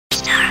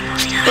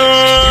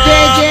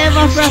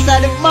JJevafrass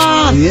are the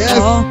boss. Yes.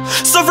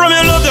 So from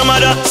you love your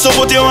mother, so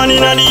put your one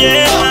in the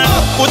air.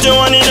 Put your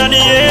one in the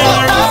air.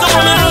 So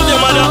from you love your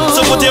mother,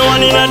 so put your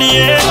one in the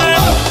air.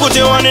 Put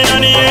your one in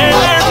the air.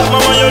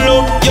 Mama, you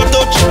love, you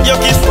touch, you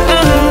kiss.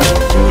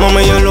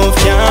 Mama, you love,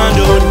 can't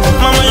do it.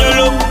 Mama, you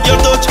love, you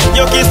touch,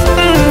 you kiss.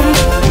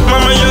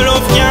 Mama, you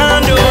love,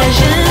 can't do it. 'Cause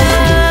you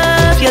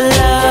love, you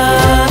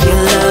love, you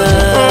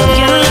love,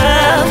 you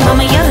love.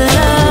 Mama, you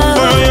love,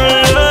 Mama, you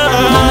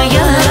love. mama,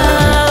 you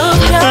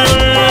love.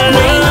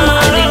 My mama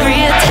are the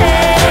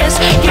greatest.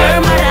 Your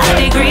mother are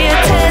the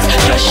greatest.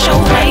 Just show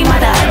my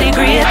mother are the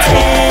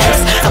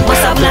greatest. And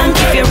bust a blank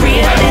if you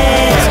read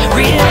this,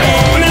 read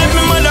this. Me let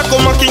me mother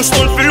come a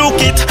Kingston fi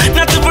look it.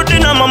 Not every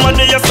dinner mama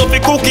dey so fi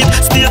cook it.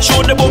 Stage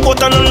show the book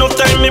out and enough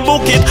time me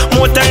book it.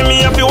 More time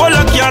me have to hold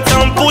a cat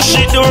and push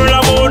it. Don't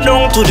bow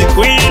down to the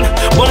queen,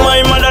 but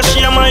my mother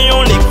she my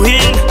only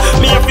queen.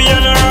 Me have to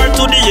honor her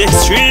to the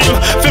extreme.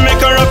 Fi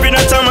make her happy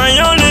that's my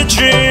only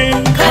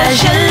dream. 'Cause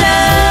you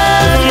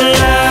love, you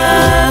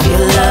love, you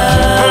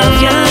love,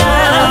 you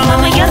love.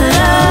 Mama, you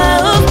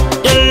love,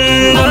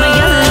 mama,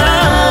 you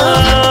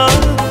love.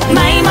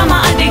 My mama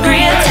are the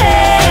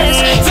greatest.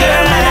 Your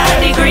mother are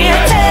the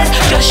greatest.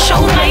 Just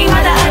show my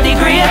mother are the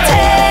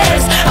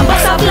greatest. And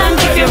bust a blank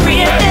if you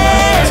read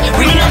this,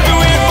 Me read have to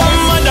wait this. for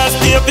Mother's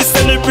Day to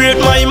celebrate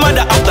my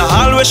mother after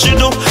all what she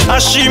do.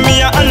 And she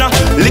me a honor.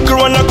 Little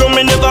one a girl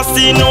me never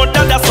see no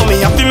dada, so me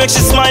have to make she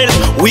smile.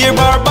 Wear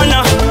bar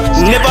banner,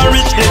 never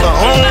rich, never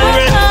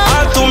hungry.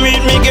 All to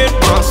meet me get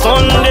on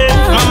Sunday.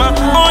 Mama,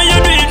 how you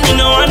do it me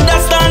no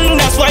understand.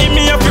 That's why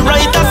me have to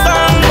write a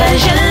song.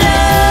 'Cause you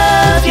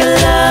love, you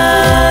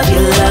love,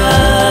 you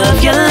love,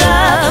 you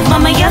love.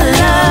 Mama, you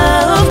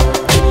love,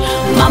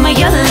 mama,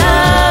 you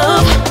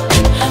love.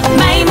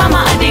 My mama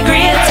are the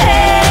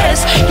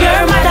greatest. Your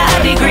mother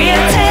are the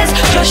greatest.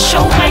 Just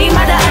show my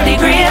mother are the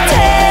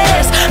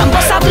greatest. And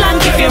bust a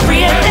blank if you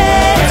read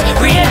this,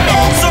 read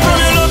this. So from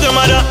you love your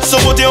mother, so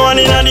put your one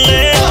in the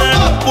air.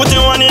 Put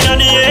your one in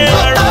the air.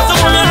 So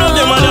from you love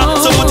your mother,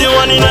 so put your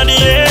one in the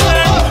air.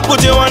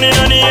 Put your one in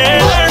the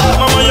air.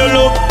 Mama, you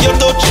love, you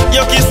touch,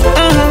 you kiss.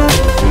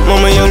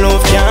 Mama, you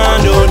love,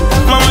 can't do it.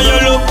 Mama, you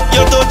love,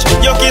 you touch,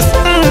 you kiss.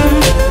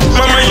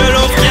 Mama, you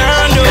love,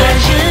 can't do it.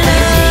 'Cause you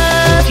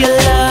love, you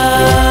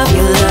love,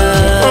 you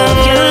love,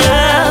 you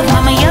love.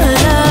 Mama, you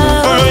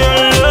love, Mama, you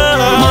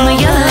love. mama,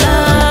 you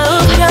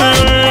love.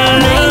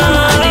 My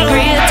mama are the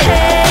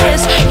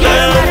greatest.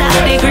 Your mother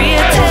are the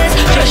greatest.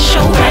 Just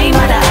show my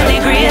mother are the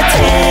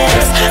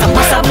greatest. And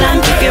bust a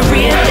blank if you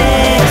read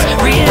this,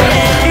 read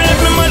this. Me let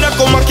me mother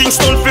come a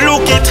Kingston fi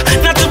look it.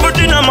 Not every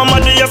dinner mama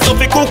dey so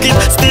fi cook it.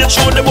 Stage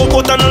show the book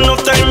out and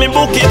enough time me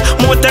book it.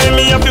 More time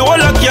me have to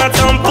hold a cat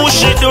and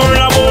push it. Don't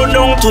bow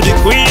down to the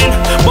queen,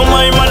 but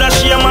my mother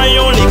she my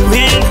only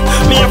queen.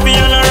 Me have to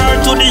honor her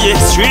to the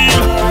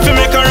extreme. Fi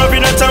make her happy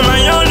that's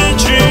my only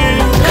dream.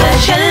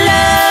 'Cause you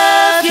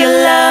love, you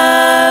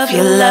love,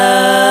 you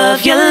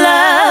love, you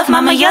love.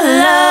 Mama, you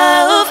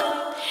love,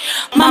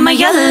 mama,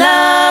 you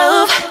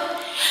love.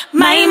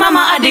 My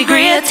mama are the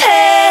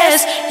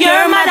greatest.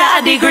 Your mother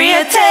are the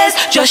greatest.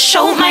 Just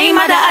show my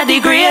mother are the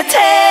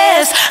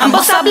greatest. And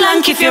bust a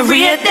blank if you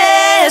read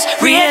this,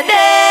 read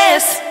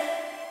this.